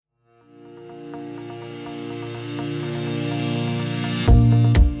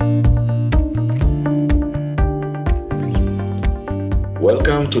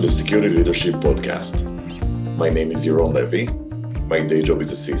Welcome to the Security Leadership Podcast. My name is Yaron Levy. My day job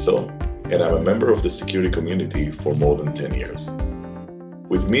is a CISO, and I'm a member of the security community for more than 10 years.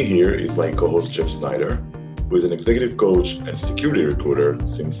 With me here is my co-host Jeff Snyder, who is an executive coach and security recruiter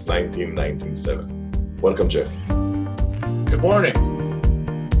since 1997. Welcome, Jeff. Good morning.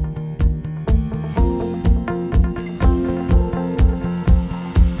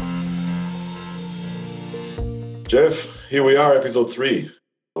 Jeff, here we are, episode 3.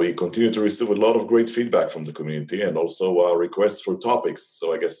 We continue to receive a lot of great feedback from the community and also requests for topics.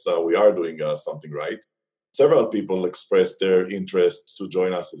 So I guess we are doing something right. Several people expressed their interest to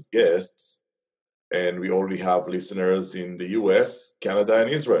join us as guests. And we already have listeners in the US, Canada,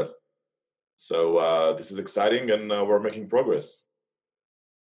 and Israel. So this is exciting and we're making progress.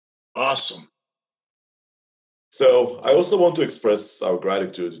 Awesome. So I also want to express our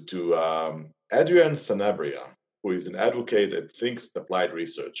gratitude to Adrian Sanabria, who is an advocate at Thinks Applied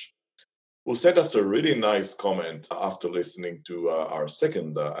Research, who sent us a really nice comment after listening to our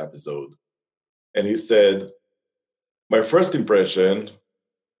second episode. And he said, "My first impression,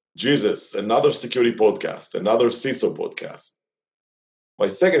 Jesus, another security podcast, another CISO podcast. My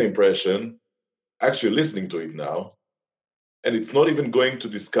second impression, actually listening to it now, and it's not even going to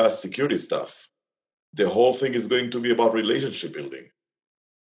discuss security stuff. The whole thing is going to be about relationship building.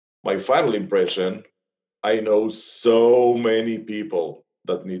 My final impression, I know so many people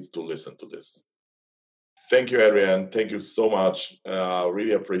that needs to listen to this." Thank you, Adrian. Thank you so much.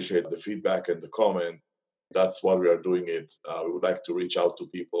 Really appreciate the feedback and the comment. That's why we are doing it. We would like to reach out to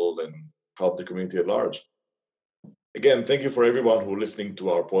people and help the community at large. Again, thank you for everyone who is listening to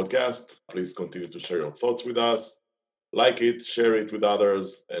our podcast. Please continue to share your thoughts with us. Like it, share it with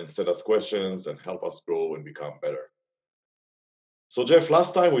others, and send us questions and help us grow and become better. So, Jeff,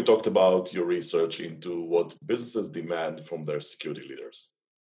 last time we talked about your research into what businesses demand from their security leaders.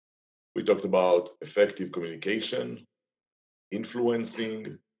 We talked about effective communication,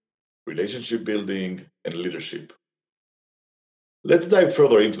 influencing, relationship building, and leadership. Let's dive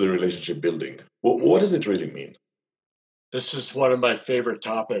further into the relationship building. What does it really mean? This is one of my favorite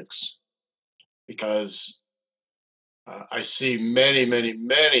topics because I see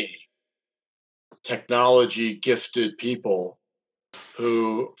many technology gifted people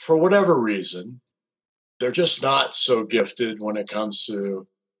who, for whatever reason, they're just not so gifted when it comes to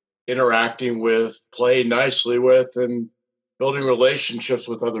interacting with, playing nicely with, and building relationships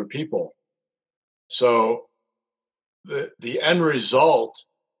with other people. So the end result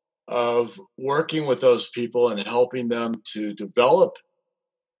of working with those people and helping them to develop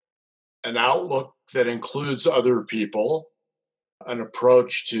an outlook that includes other people, an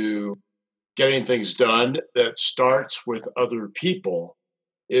approach to getting things done that starts with other people,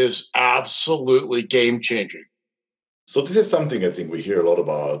 is absolutely game-changing. So this is something I think we hear a lot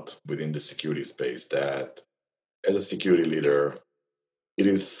about within the security space, that as a security leader, it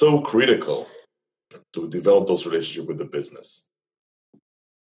is so critical to develop those relationships with the business.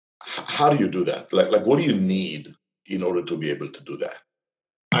 How do you do that? Like what do you need in order to be able to do that?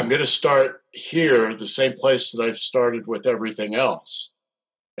 I'm going to start here, the same place that I've started with everything else,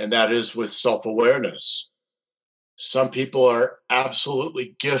 and that is with self-awareness. Some people are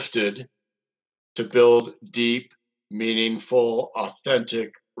absolutely gifted to build deep, meaningful,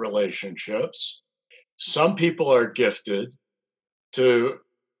 authentic relationships. Some people are gifted to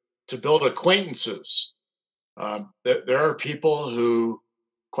build acquaintances. There are people who,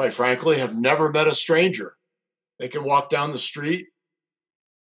 quite frankly, have never met a stranger. They can walk down the street.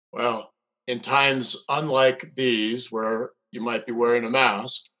 Well, in times unlike these, where you might be wearing a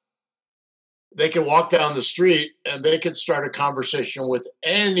mask, they can walk down the street and they can start a conversation with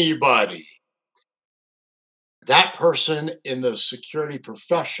anybody. That person in the security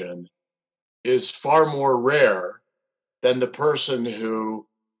profession is far more rare than the person who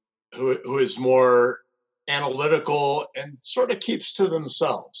is more analytical and sort of keeps to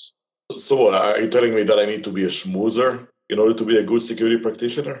themselves. So what, are you telling me that I need to be a schmoozer in order to be a good security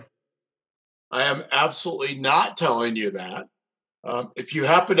practitioner? I am absolutely not telling you that. If you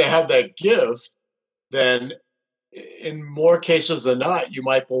happen to have that gift, then in more cases than not, you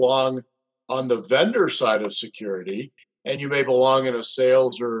might belong on the vendor side of security, and you may belong in a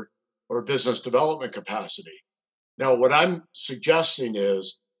sales or business development capacity. Now, what I'm suggesting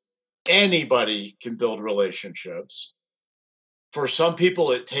is anybody can build relationships. For some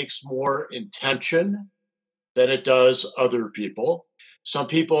people, it takes more intention than it does other people. Some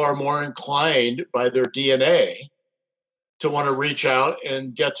people are more inclined by their DNA to want to reach out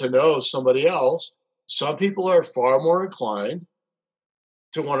and get to know somebody else. Some people are far more inclined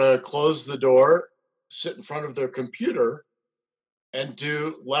to want to close the door, sit in front of their computer, and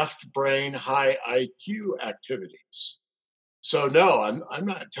do left brain high IQ activities. So no, I'm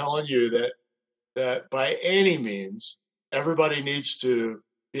not telling you that by any means everybody needs to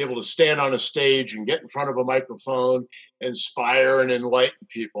be able to stand on a stage and get in front of a microphone, inspire and enlighten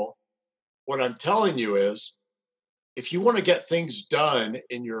people. What I'm telling you is, if you want to get things done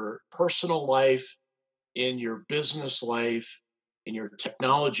in your personal life, in your business life, in your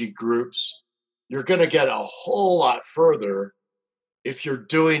technology groups, you're going to get a whole lot further if you're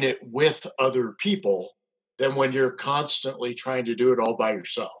doing it with other people than when you're constantly trying to do it all by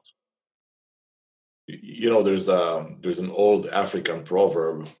yourself. There's an old African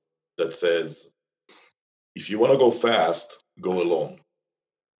proverb that says, if you want to go fast, go alone.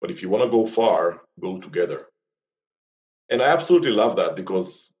 But if you want to go far, go together. And I absolutely love that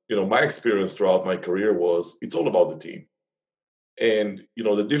because, my experience throughout my career was it's all about the team. And,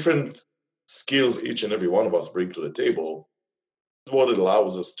 the different skills each and every one of us bring to the table is what it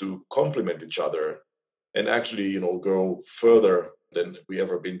allows us to complement each other and actually, go further than we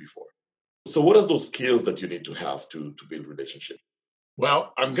ever been before. So what are those skills that you need to have to build relationships?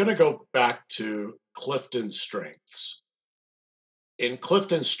 Well, I'm going to go back to Clifton Strengths. In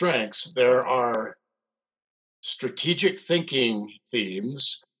Clifton Strengths, there are strategic thinking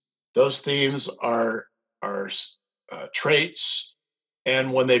themes. Those themes are traits,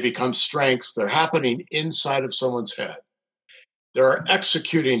 and when they become strengths, they're happening inside of someone's head. There are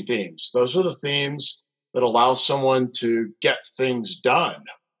executing themes. Those are the themes that allow someone to get things done.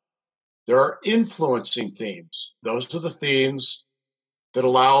 There are influencing themes. Those are the themes that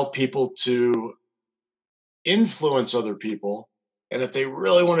allow people to influence other people. And if they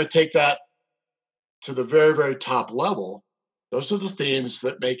really want to take that to the very, very top level, those are the themes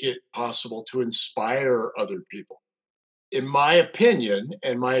that make it possible to inspire other people. In my opinion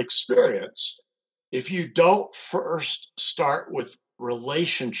and my experience, if you don't first start with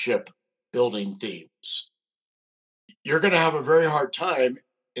relationship building themes, you're going to have a very hard time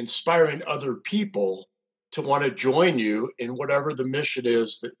inspiring other people to want to join you in whatever the mission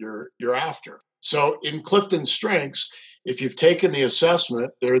is that you're after. So in Clifton Strengths, if you've taken the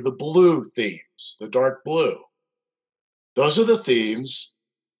assessment, they're the blue themes, the dark blue. Those are the themes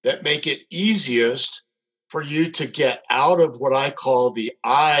that make it easiest for you to get out of what I call the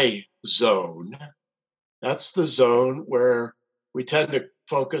I zone. That's the zone where we tend to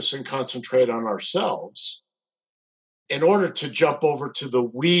focus and concentrate on ourselves in order to jump over to the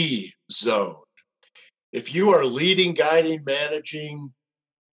we zone. If you are leading, guiding, managing,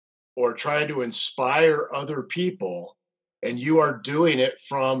 or trying to inspire other people, and you are doing it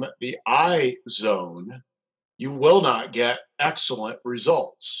from the I zone, you will not get excellent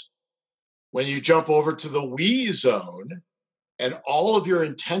results. When you jump over to the we zone, and all of your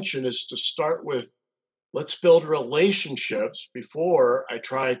intention is to start with, let's build relationships before I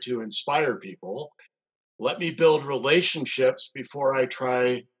try to inspire people. Let me build relationships before I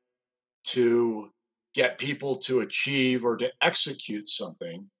try to get people to achieve or to execute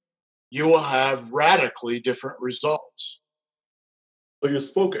something. You will have radically different results. So you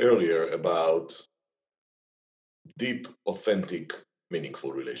spoke earlier about deep, authentic,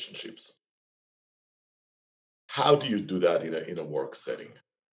 meaningful relationships. How do you do that in a work setting?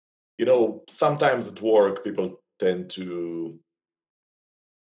 Sometimes at work, people tend to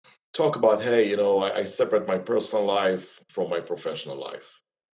talk about, hey, I separate my personal life from my professional life.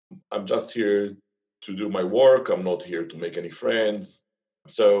 I'm just here to do my work. I'm not here to make any friends.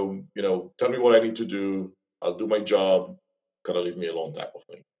 So, tell me what I need to do. I'll do my job. Kind of leave me alone type of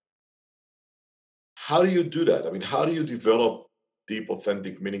thing. How do you do that? I mean, how do you develop deep,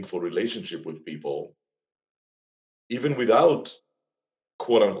 authentic, meaningful relationship with people, even without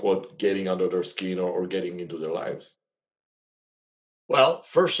quote unquote getting under their skin or getting into their lives? Well,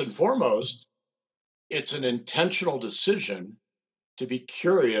 first and foremost, it's an intentional decision to be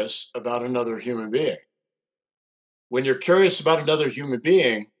curious about another human being. When you're curious about another human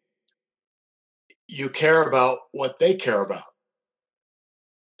being, you care about what they care about.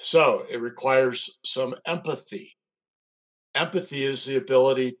 So it requires some empathy. Empathy is the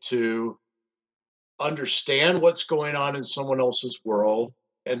ability to understand what's going on in someone else's world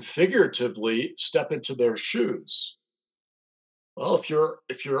and figuratively step into their shoes. Well,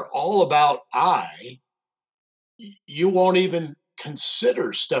 if you're all about I, you won't even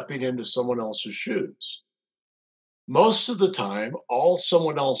consider stepping into someone else's shoes. Most of the time, all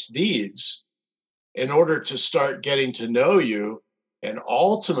someone else needs in order to start getting to know you and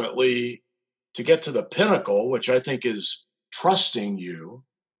ultimately to get to the pinnacle, which I think is trusting you,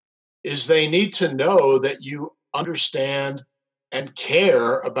 is they need to know that you understand and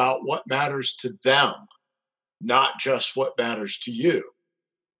care about what matters to them. not just what matters to you.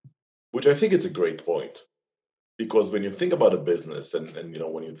 Which I think is a great point. Because when you think about a business and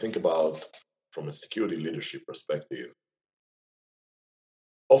when you think about from a security leadership perspective,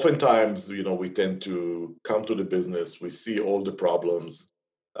 oftentimes, we tend to come to the business, we see all the problems,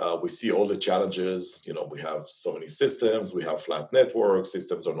 we see all the challenges. We have so many systems, we have flat networks,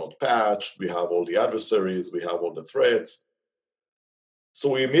 systems are not patched, we have all the adversaries, we have all the threats.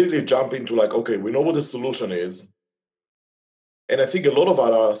 So we immediately jump into like, okay, we know what the solution is. And I think a lot of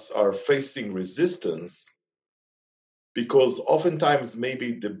us are facing resistance because oftentimes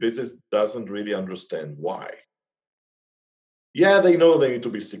maybe the business doesn't really understand why. Yeah, they know they need to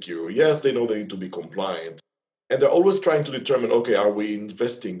be secure. Yes, they know they need to be compliant. And they're always trying to determine, okay, are we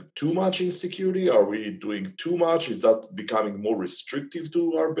investing too much in security? Are we doing too much? Is that becoming more restrictive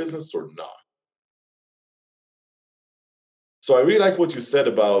to our business or not? So I really like what you said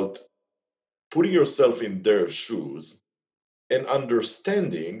about putting yourself in their shoes and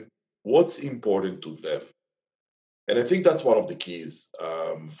understanding what's important to them. And I think that's one of the keys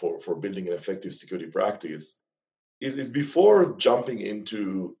for building an effective security practice is before jumping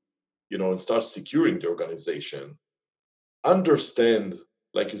into, and start securing the organization, understand,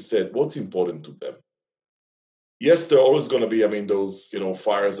 like you said, what's important to them. Yes, there are always going to be, those,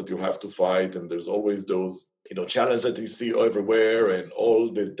 fires that you have to fight, and there's always those, challenges that you see everywhere, and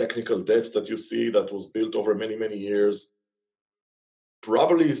all the technical debt that you see that was built over many, many years.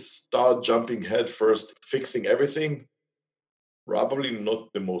 Probably start jumping head first, fixing everything. Probably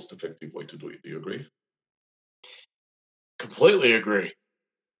not the most effective way to do it. Do you agree? Completely agree.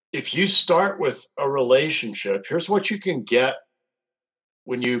 If you start with a relationship, here's what you can get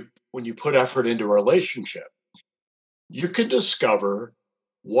when you put effort into a relationship. You can discover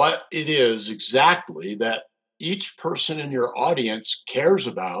what it is exactly that each person in your audience cares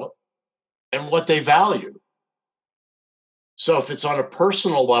about and what they value. So if it's on a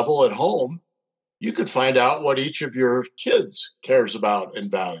personal level at home, you could find out what each of your kids cares about and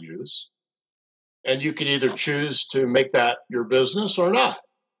values. And you can either choose to make that your business or not.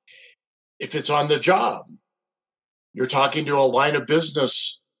 If it's on the job, you're talking to a line of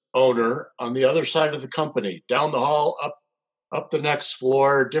business owner on the other side of the company, down the hall, up the next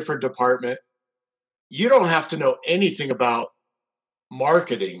floor, different department. You don't have to know anything about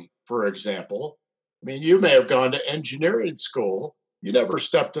marketing, for example. You may have gone to engineering school. You never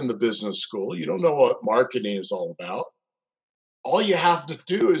stepped in the business school. You don't know what marketing is all about. All you have to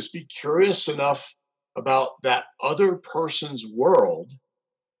do is be curious enough about that other person's world,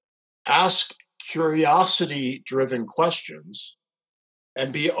 ask curiosity-driven questions,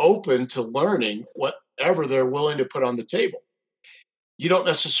 and be open to learning whatever they're willing to put on the table. You don't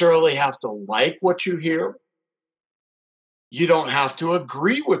necessarily have to like what you hear. You don't have to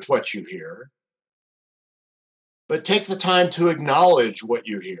agree with what you hear. But take the time to acknowledge what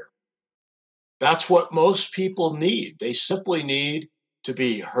you hear. That's what most people need. They simply need to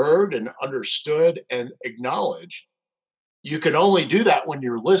be heard and understood and acknowledged. You can only do that when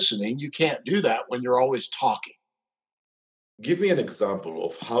you're listening. You can't do that when you're always talking. Give me an example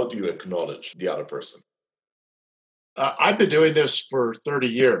of how do you acknowledge the other person? I've been doing this for 30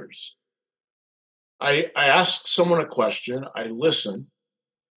 years. I ask someone a question, I listen,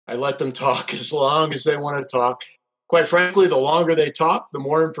 I let them talk as long as they want to talk. Quite frankly, the longer they talk, the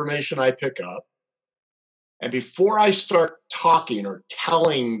more information I pick up. And before I start talking or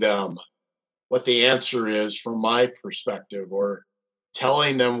telling them what the answer is from my perspective or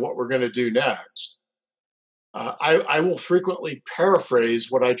telling them what we're going to do next, I will frequently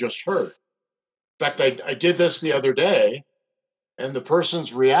paraphrase what I just heard. In fact, I did this the other day, and the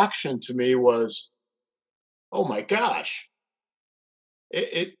person's reaction to me was, oh my gosh,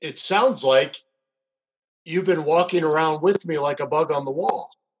 it sounds like you've been walking around with me like a bug on the wall.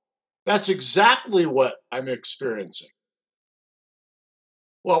 That's exactly what I'm experiencing.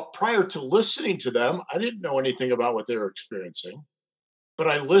 Well, prior to listening to them, I didn't know anything about what they were experiencing, but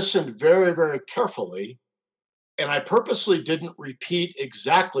I listened very, very carefully, and I purposely didn't repeat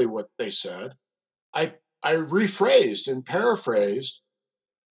exactly what they said. I rephrased and paraphrased,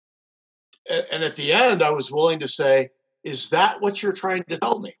 and at the end, I was willing to say, is that what you're trying to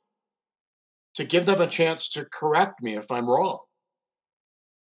tell me? To give them a chance to correct me if I'm wrong.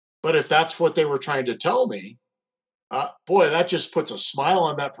 But if that's what they were trying to tell me, boy, that just puts a smile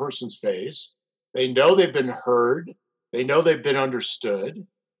on that person's face. They know they've been heard. They know they've been understood.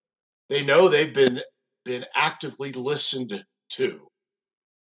 They know they've been actively listened to.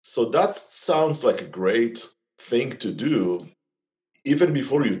 So that sounds like a great thing to do even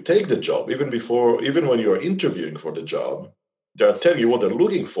before you take the job, even when you're interviewing for the job. They're telling you what they're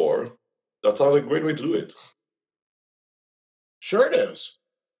looking for. That sounds like a great way to do it. Sure it is.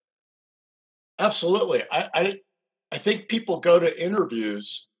 Absolutely. I think people go to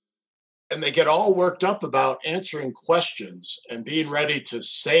interviews and they get all worked up about answering questions and being ready to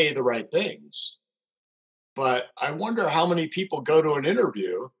say the right things. But I wonder how many people go to an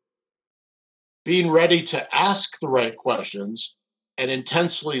interview being ready to ask the right questions and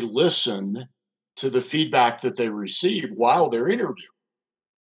intensely listen to the feedback that they receive while they're interviewing.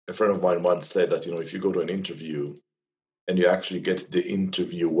 A friend of mine once said that, if you go to an interview and you actually get the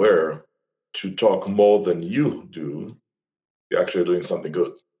interviewer to talk more than you do, you're actually doing something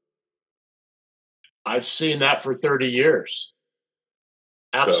good. I've seen that for 30 years.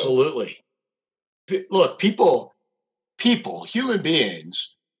 So, Absolutely. Look, human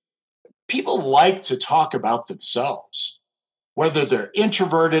beings, people like to talk about themselves, whether they're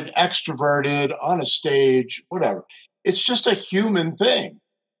introverted, extroverted, on a stage, whatever. It's just a human thing.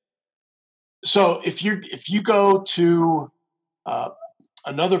 So if you go to uh,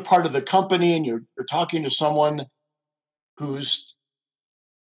 another part of the company and you're talking to someone whose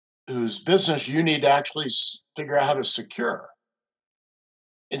business you need to actually figure out how to secure,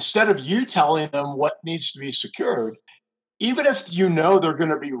 instead of you telling them what needs to be secured, even if you know they're going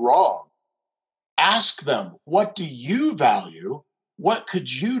to be wrong, ask them, what do you value? What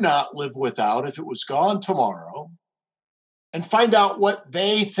could you not live without if it was gone tomorrow? And find out what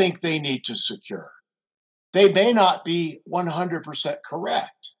they think they need to secure. They may not be 100%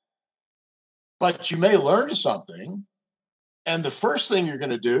 correct, but you may learn something. And the first thing you're going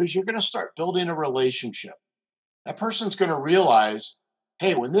to do is you're going to start building a relationship. That person's going to realize,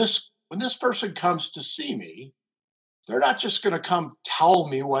 hey, when this person comes to see me, they're not just going to come tell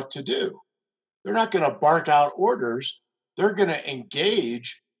me what to do. They're not going to bark out orders. They're going to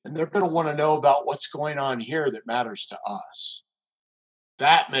engage, and they're going to want to know about what's going on here that matters to us.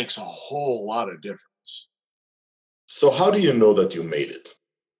 That makes a whole lot of difference. so how do you know that you made it?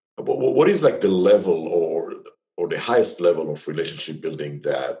 What is like the level or the highest level of relationship building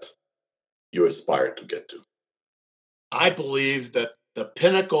that you aspire to get to? I believe that the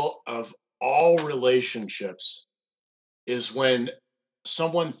pinnacle of all relationships is when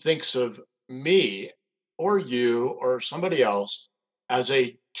someone thinks of me or you or somebody else as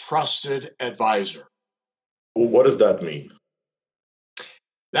a trusted advisor. What does that mean?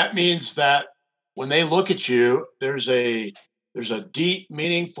 That means that when they look at you, there's a deep,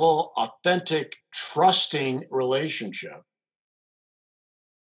 meaningful, authentic, trusting relationship.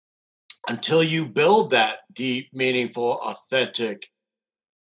 Until you build that deep, meaningful, authentic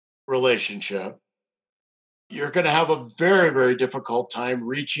relationship, you're going to have a very, very difficult time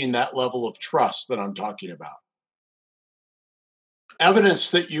reaching that level of trust that I'm talking about.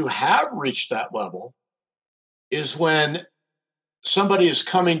 Evidence that you have reached that level is when somebody is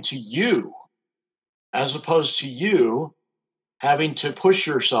coming to you as opposed to you having to push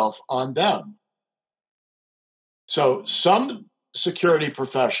yourself on them. So some security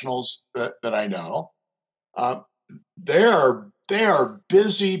professionals that I know, they are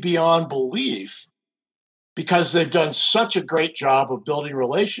busy beyond belief because they've done such a great job of building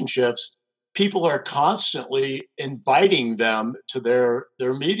relationships. People are constantly inviting them to their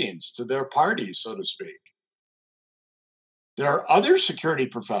meetings, to their parties, so to speak. There are other security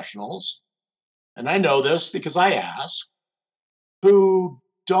professionals, and I know this because I ask, who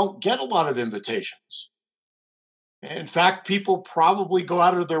don't get a lot of invitations. In fact, people probably go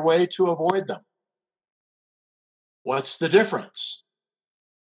out of their way to avoid them. What's the difference?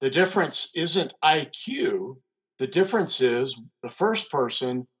 The difference isn't IQ. The difference is the first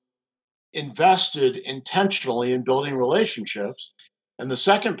person invested intentionally in building relationships, and the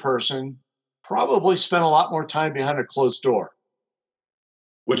second person probably spent a lot more time behind a closed door.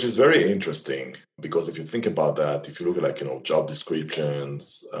 Which is very interesting because if you think about that, if you look at like job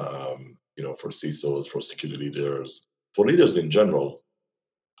descriptions, for CISOs, for security leaders, for leaders in general,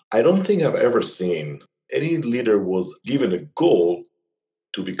 I don't think I've ever seen any leader was given a goal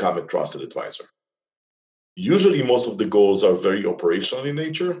to become a trusted advisor. Usually, most of the goals are very operational in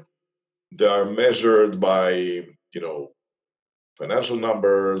nature. They are measured by financial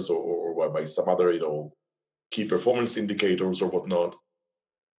numbers or by some other key performance indicators or whatnot.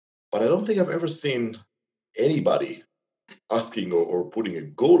 But I don't think I've ever seen anybody asking or putting a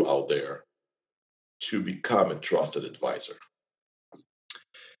goal out there to become a trusted advisor.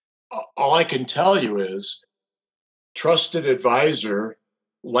 All I can tell you is trusted advisor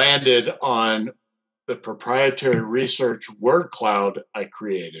landed on the proprietary research word cloud I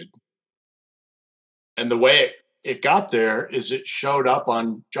created. And the way it got there is it showed up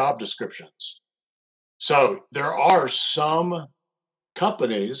on job descriptions. So there are some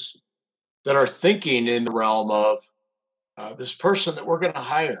companies that are thinking in the realm of this person that we're going to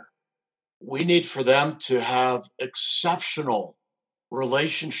hire, we need for them to have exceptional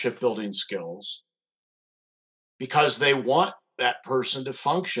relationship building skills because they want that person to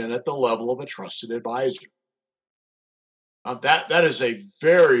function at the level of a trusted advisor. That is a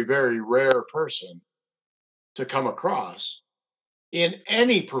very, very rare person to come across in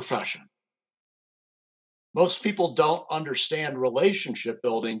any profession. Most people don't understand relationship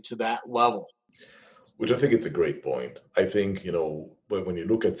building to that level. Which I think it's a great point. I think, when you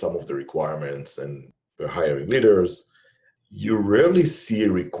look at some of the requirements and we're hiring leaders, you rarely see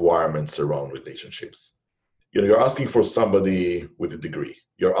requirements around relationships. You're asking for somebody with a degree.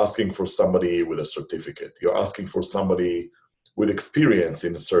 You're asking for somebody with a certificate. You're asking for somebody with experience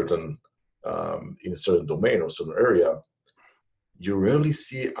in a certain domain or certain area. You rarely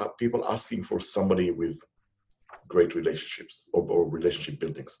see people asking for somebody with great relationships or relationship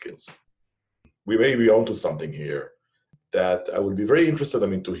building skills. We may be onto something here that I would be very interested,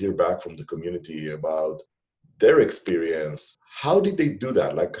 to hear back from the community about their experience. How did they do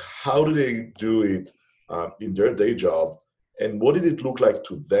that? Like, how do they do it in their day job? And what did it look like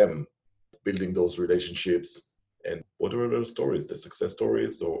to them building those relationships? And what were their stories, the success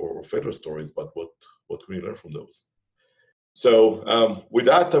stories or failure stories? But what can we learn from those? So with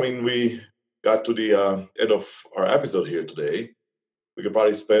that, we got to the end of our episode here today. We could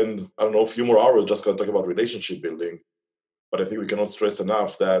probably spend, a few more hours just going to talk about relationship building. But I think we cannot stress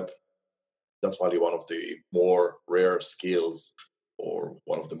enough that that's probably one of the more rare skills or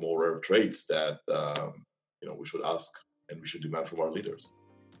one of the more rare traits that we should ask and we should demand from our leaders.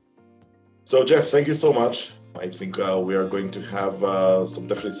 So Jeff, thank you so much. I think we are going to have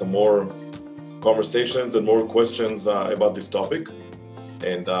some more conversations and more questions about this topic.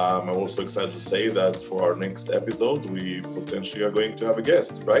 And I'm also excited to say that for our next episode, we potentially are going to have a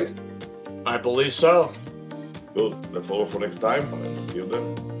guest, right? I believe so. Good. Let's follow for next time, and we'll see you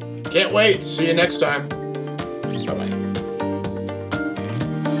then. Can't wait. See you next time. Bye-bye.